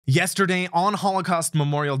Yesterday, on Holocaust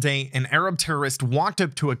Memorial Day, an Arab terrorist walked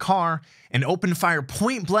up to a car and opened fire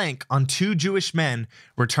point blank on two Jewish men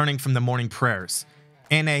returning from the morning prayers.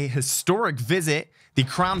 In a historic visit, the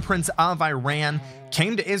Crown Prince of Iran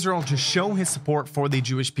came to Israel to show his support for the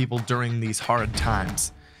Jewish people during these hard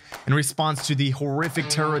times. In response to the horrific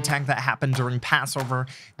terror attack that happened during Passover,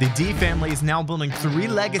 the D family is now building 3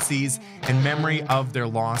 legacies in memory of their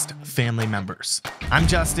lost family members. I'm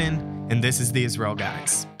Justin, and this is the Israel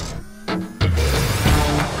Guys.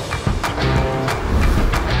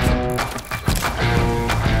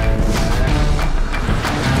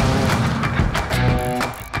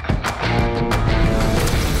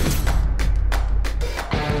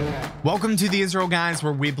 Welcome to the Israel Guys,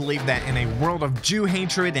 where we believe that in a world of Jew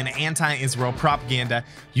hatred and anti-Israel propaganda,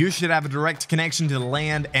 you should have a direct connection to the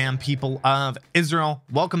land and people of Israel.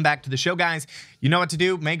 Welcome back to the show, guys. You know what to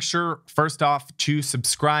do. Make sure, first off, to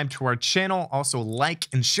subscribe to our channel. Also, like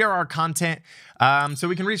and share our content so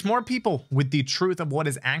we can reach more people with the truth of what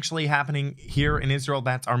is actually happening here in Israel.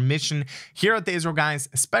 That's our mission here at the Israel Guys,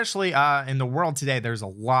 especially in the world today. There's a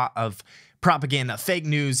lot of propaganda, fake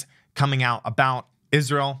news coming out about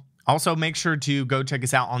Israel. Also, make sure to go check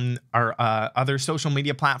us out on our other social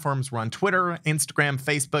media platforms. We're on Twitter, Instagram,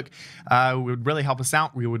 Facebook. It would really help us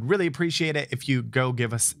out. We would really appreciate it if you go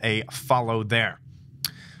give us a follow there.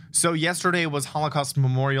 So yesterday was Holocaust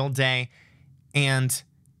Memorial Day, and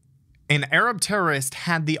an Arab terrorist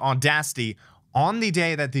had the audacity on the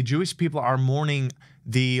day that the Jewish people are mourning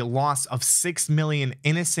the loss of 6 million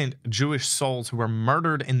innocent Jewish souls who were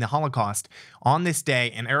murdered in the Holocaust. On this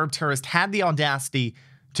day, an Arab terrorist had the audacity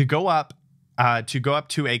to go up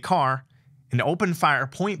to a car and open fire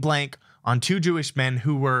point blank on 2 Jewish men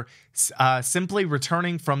who were simply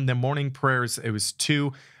returning from the morning prayers. It was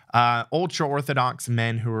 2 ultra-Orthodox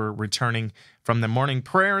men who were returning from the morning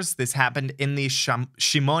prayers. This happened in the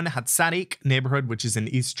Shimon HaTzadik neighborhood, which is in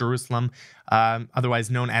East Jerusalem, otherwise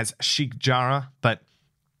known as Sheikh Jarrah. But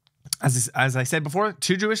as I said before,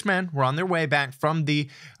 2 Jewish men were on their way back from the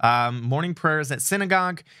morning prayers at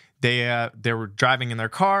synagogue. They were driving in their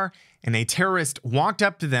car, and a terrorist walked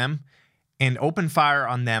up to them and opened fire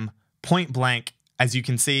on them point blank. As you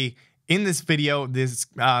can see in this video, this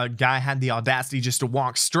guy had the audacity just to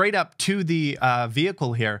walk straight up to the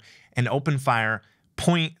vehicle here and open fire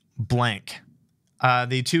point blank.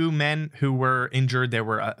 The 2 men who were injured, they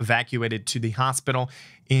were evacuated to the hospital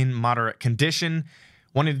in moderate condition.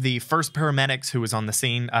 One of the first paramedics who was on the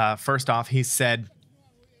scene, first off, he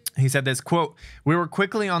said this, quote, "We were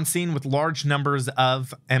quickly on scene with large numbers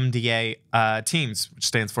of MDA teams," which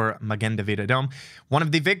stands for Magen David Adom. "One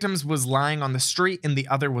of the victims was lying on the street and the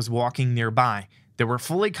other was walking nearby. They were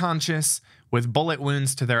fully conscious with bullet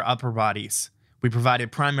wounds to their upper bodies. We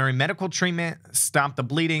provided primary medical treatment, stopped the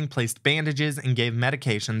bleeding, placed bandages, and gave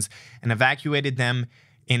medications, and evacuated them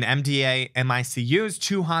in MDA MICUs,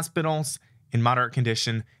 2 hospitals in moderate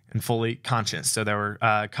condition and fully conscious." So they were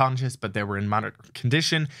conscious, but they were in moderate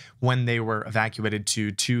condition when they were evacuated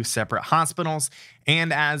to 2 separate hospitals.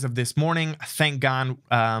 And as of this morning, thank God,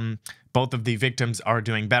 both of the victims are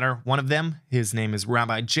doing better. One of them, his name is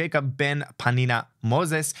Rabbi Jacob ben Panina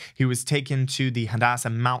Moses. He was taken to the Hadassah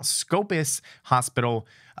Mount Scopus Hospital.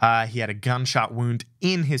 He had a gunshot wound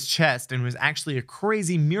in his chest, and it was actually a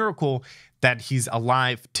crazy miracle that he's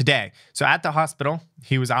alive today. So at the hospital,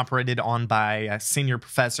 he was operated on by a senior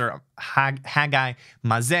professor, Haggai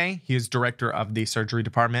Mazeh. He is director of the surgery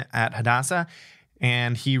department at Hadassah,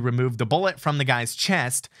 and he removed the bullet from the guy's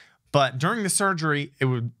chest. But during the surgery, it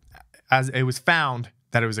was found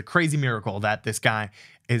that it was a crazy miracle that this guy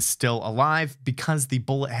is still alive, because the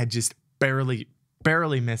bullet had just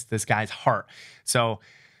barely missed this guy's heart. So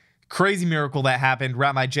crazy miracle that happened.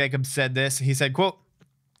 Rabbi Jacob said this. He said, quote,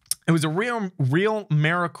 "It was a real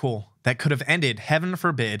miracle that could have ended, heaven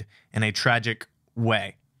forbid, in a tragic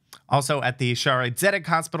way." Also at the Shaarei Tzedek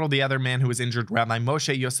Hospital, the other man who was injured, Rabbi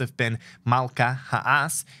Moshe Yosef ben Malka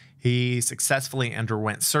Ha'as, he successfully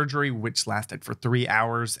underwent surgery, which lasted for 3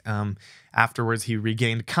 hours. Afterwards, he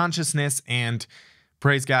regained consciousness, and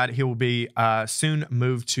praise God, he will be soon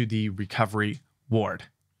moved to the recovery ward.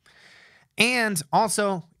 And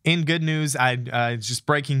also, in good news, just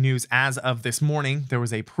breaking news as of this morning, there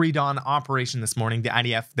was a pre-dawn operation this morning. The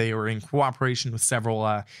IDF, they were in cooperation with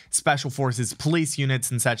several special forces, police units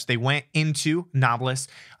and such. They went into Nablus,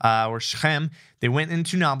 or Shechem. They went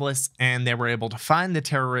into Nablus, and they were able to find the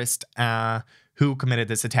terrorist who committed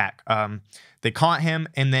this attack. They caught him,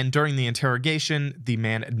 and then during the interrogation, the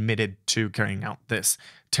man admitted to carrying out this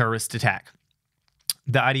terrorist attack.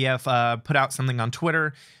 The IDF put out something on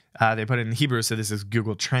Twitter. They put it in Hebrew, so this is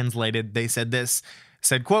Google translated. They said this: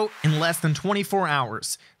 said, quote, "In less than 24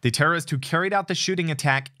 hours, the terrorist who carried out the shooting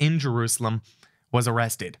attack in Jerusalem was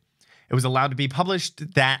arrested. It was allowed to be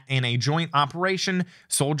published that in a joint operation,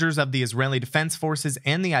 soldiers of the Israeli Defense Forces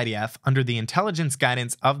and the IDF, under the intelligence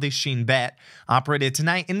guidance of the Shin Bet, operated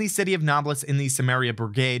tonight in the city of Nablus in the Samaria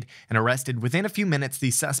Brigade and arrested within a few minutes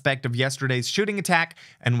the suspect of yesterday's shooting attack,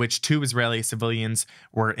 in which 2 Israeli civilians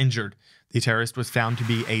were injured. The terrorist was found to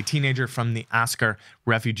be a teenager from the Askar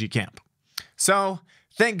refugee camp." So,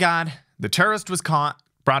 thank God, the terrorist was caught,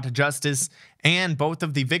 brought to justice, and both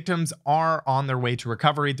of the victims are on their way to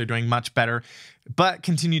recovery. They're doing much better, but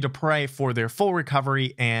continue to pray for their full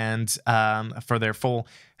recovery and for their full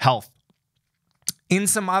health. In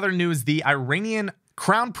some other news, the Iranian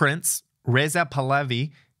Crown Prince, Reza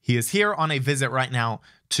Pahlavi, he is here on a visit right now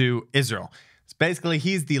to Israel. So basically,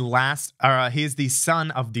 he's the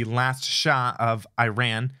son of the last Shah of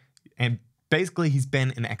Iran, and basically, he's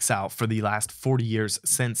been in exile for the last 40 years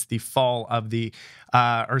since the fall of the,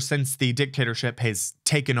 since the dictatorship has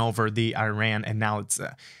taken over the Iran, and now it's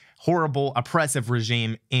a horrible, oppressive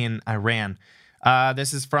regime in Iran.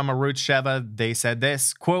 This is from Arutz Sheva. They said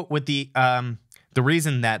this, quote, "With the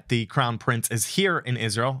reason that the Crown Prince is here in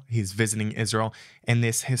Israel, he's visiting Israel in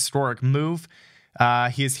this historic move.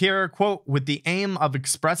 He is here, quote, with the aim of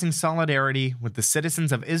expressing solidarity with the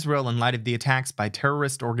citizens of Israel in light of the attacks by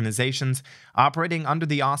terrorist organizations operating under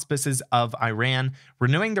the auspices of Iran,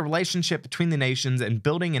 renewing the relationship between the nations, and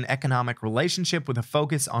building an economic relationship with a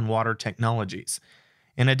focus on water technologies.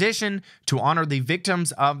 In addition, to honor the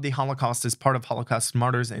victims of the Holocaust as part of Holocaust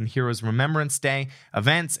Martyrs and Heroes Remembrance Day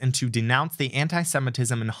events, and to denounce the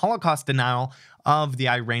anti-Semitism and Holocaust denial of the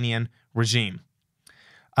Iranian regime."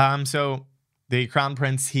 So the Crown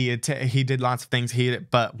Prince, he did lots of things,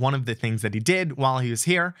 but one of the things that he did while he was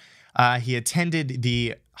here, he attended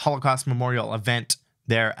the Holocaust Memorial event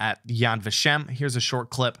there at Yad Vashem. Here's a short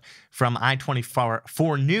clip from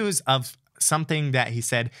I-24 News of something that he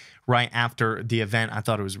said right after the event. I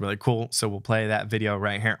thought it was really cool, so we'll play that video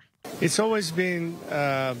right here. It's always been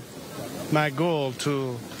my goal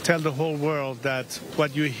to tell the whole world that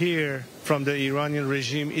what you hear from the Iranian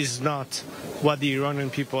regime is not what the Iranian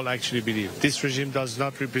people actually believe. This regime does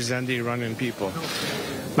not represent the Iranian people.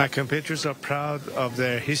 My compatriots are proud of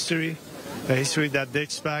their history, a history that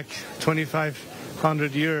dates back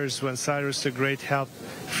 2,500 years when Cyrus the Great helped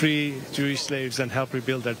free Jewish slaves and help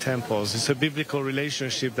rebuild their temples. It's a biblical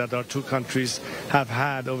relationship that our two countries have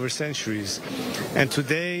had over centuries. And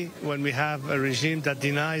today, when we have a regime that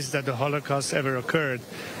denies that the Holocaust ever occurred,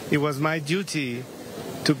 it was my duty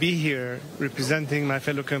to be here representing my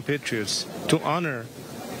fellow compatriots, to honor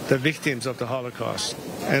the victims of the Holocaust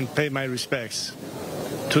and pay my respects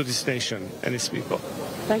to this nation and its people.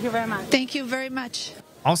 Thank you very much. Thank you very much.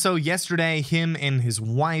 Also, yesterday, him and his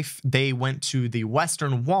wife, they went to the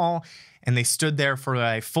Western Wall and they stood there for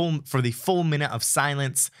the full minute of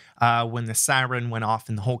silence when the siren went off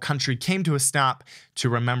and the whole country came to a stop to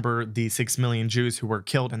remember the 6 million Jews who were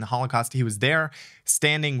killed in the Holocaust. He was there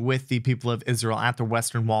standing with the people of Israel at the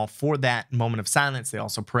Western Wall for that moment of silence. They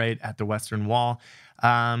also prayed at the Western Wall.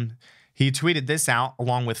 He tweeted this out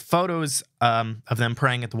along with photos of them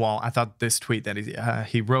praying at the wall. I thought this tweet that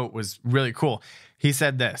he wrote was really cool. He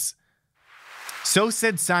said this: "So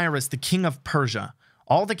said Cyrus, the king of Persia,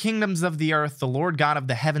 all the kingdoms of the earth the Lord God of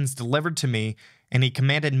the heavens delivered to me, and he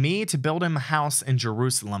commanded me to build him a house in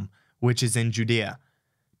Jerusalem, which is in Judea.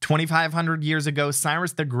 2,500 years ago,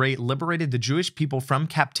 Cyrus the Great liberated the Jewish people from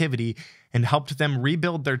captivity and helped them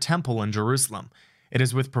rebuild their temple in Jerusalem. It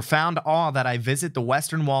is with profound awe that I visit the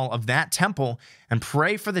western wall of that temple and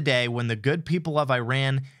pray for the day when the good people of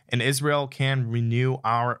Iran and Israel can renew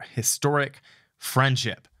our historic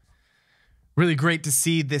friendship." Really great to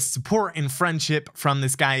see this support and friendship from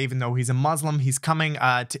this guy, even though he's a Muslim. He's coming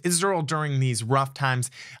to Israel during these rough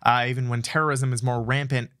times, even when terrorism is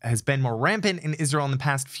has been more rampant in Israel in the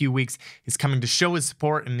past few weeks. He's coming to show his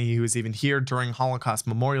support, and he was even here during Holocaust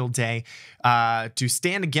Memorial Day to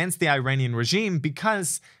stand against the Iranian regime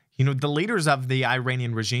because, you know, the leaders of the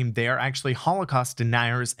Iranian regime, they are actually Holocaust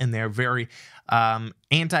deniers, and they're very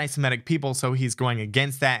anti-Semitic people. So he's going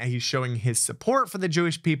against that. He's showing his support for the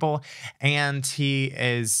Jewish people, and he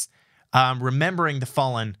is remembering the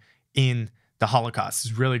fallen in the Holocaust.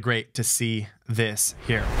 It's really great to see this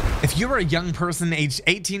here. If you're a young person aged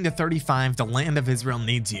 18 to 35, the land of Israel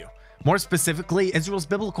needs you. More specifically, Israel's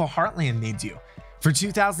biblical heartland needs you. For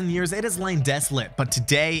 2,000 years, it has lain desolate, but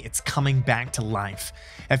today it's coming back to life.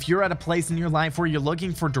 If you're at a place in your life where you're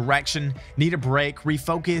looking for direction, need a break,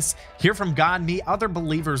 refocus, hear from God, meet other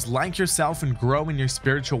believers like yourself, and grow in your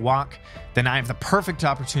spiritual walk, then I have the perfect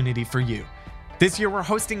opportunity for you. This year, we're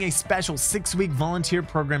hosting a special 6-week volunteer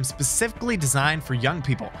program specifically designed for young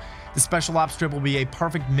people. The Special Ops trip will be a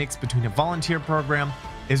perfect mix between a volunteer program,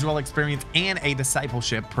 Israel experience, and a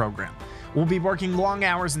discipleship program. We'll be working long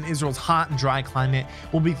hours in Israel's hot and dry climate.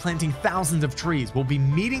 We'll be planting thousands of trees. We'll be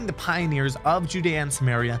meeting the pioneers of Judea and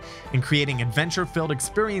Samaria and creating adventure-filled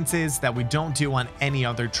experiences that we don't do on any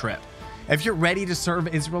other trip. If you're ready to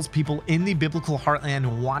serve Israel's people in the biblical heartland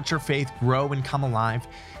and watch your faith grow and come alive,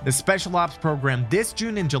 the Special Ops program this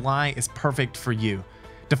June and July is perfect for you.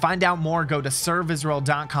 To find out more, go to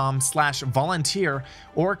serveisrael.com/volunteer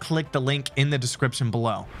or click the link in the description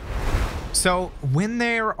below. So when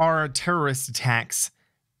there are terrorist attacks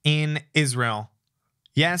in Israel,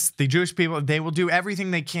 yes, the Jewish people, they will do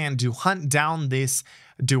everything they can to hunt down the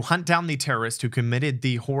terrorist who committed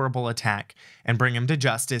the horrible attack and bring him to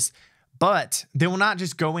justice. But they will not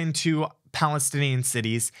just go into Palestinian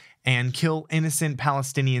cities and kill innocent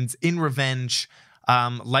Palestinians in revenge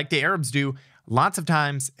like the Arabs do. Lots of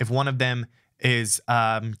times, if one of them is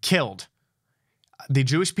killed, the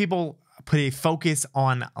Jewish people put a focus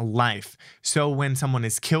on life. So when someone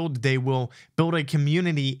is killed, they will build a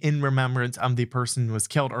community in remembrance of the person who was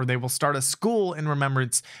killed, or they will start a school in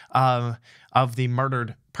remembrance of the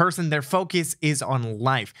murdered person. Their focus is on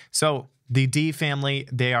life. So the D family,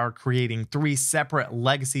 they are creating 3 separate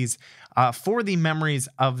legacies for the memories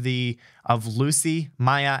of Lucy,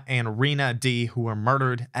 Maya, and Rena D, who were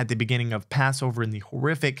murdered at the beginning of Passover in the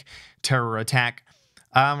horrific terror attack.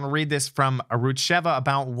 I'm going to read this from Arut Sheva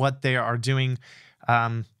about what they are doing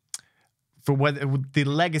for what the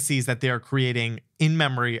legacies that they are creating in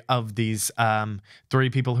memory of these 3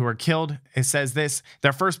 people who were killed. It says this: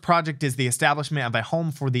 their first project is the establishment of a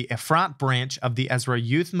home for the Efrat branch of the Ezra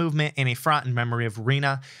youth movement in Efrat in memory of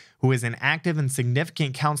Rena, who is an active and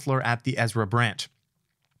significant counselor at the Ezra branch.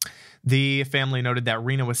 The family noted that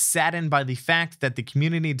Rena was saddened by the fact that the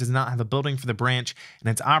community does not have a building for the branch and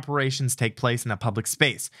its operations take place in a public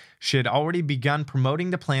space. She had already begun promoting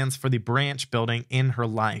the plans for the branch building in her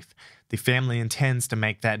life. The family intends to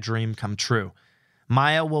make that dream come true.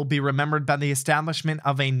 Maya will be remembered by the establishment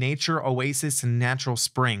of a nature oasis and natural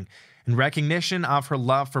spring, in recognition of her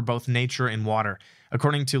love for both nature and water.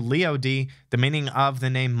 According to Leo D., the meaning of the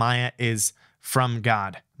name Maya is from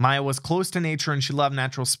God. Maya was close to nature and she loved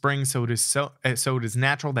natural springs, so it is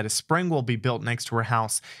natural that a spring will be built next to her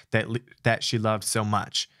house that she loved so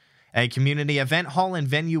much. A community event hall and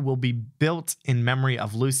venue will be built in memory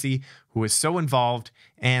of Lucy, who was so involved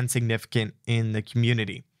and significant in the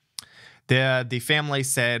community. The family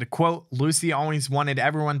said, quote, "Lucy always wanted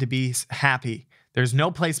everyone to be happy. There's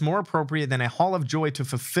no place more appropriate than a hall of joy to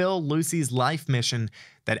fulfill Lucy's life mission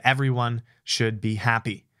that everyone should be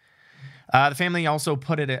happy." The family also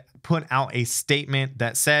put out a statement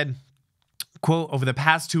that said, quote, "Over the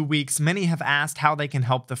past 2 weeks, many have asked how they can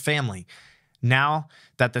help the family. Now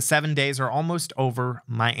that the 7 days are almost over,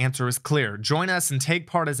 my answer is clear. Join us and take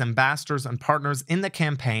part as ambassadors and partners in the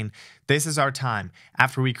campaign. This is our time.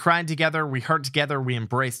 After we cried together, we hurt together, we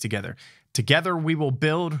embrace together. Together we will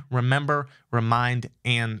build, remember, remind,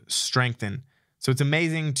 and strengthen." So it's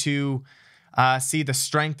amazing to see the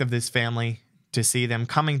strength of this family, to see them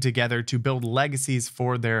coming together to build legacies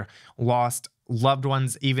for their lost loved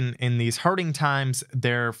ones. Even in these hurting times,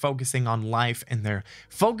 they're focusing on life and they're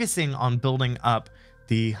focusing on building up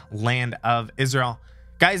the land of Israel.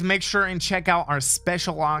 Guys, make sure and check out our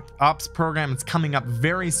Special Ops program. It's coming up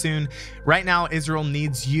very soon. Right now, Israel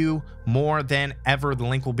needs you more than ever. The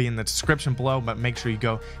link will be in the description below, but make sure you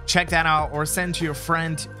go check that out or send to your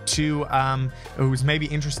friend who's maybe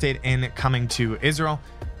interested in coming to Israel.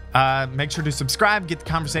 Make sure to subscribe, get the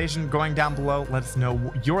conversation going down below. Let us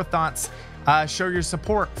know your thoughts. Show your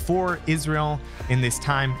support for Israel in this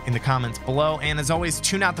time in the comments below. And as always,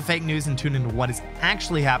 tune out the fake news and tune into what is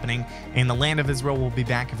actually happening in the land of Israel. We'll be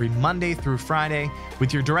back every Monday through Friday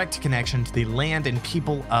with your direct connection to the land and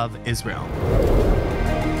people of Israel.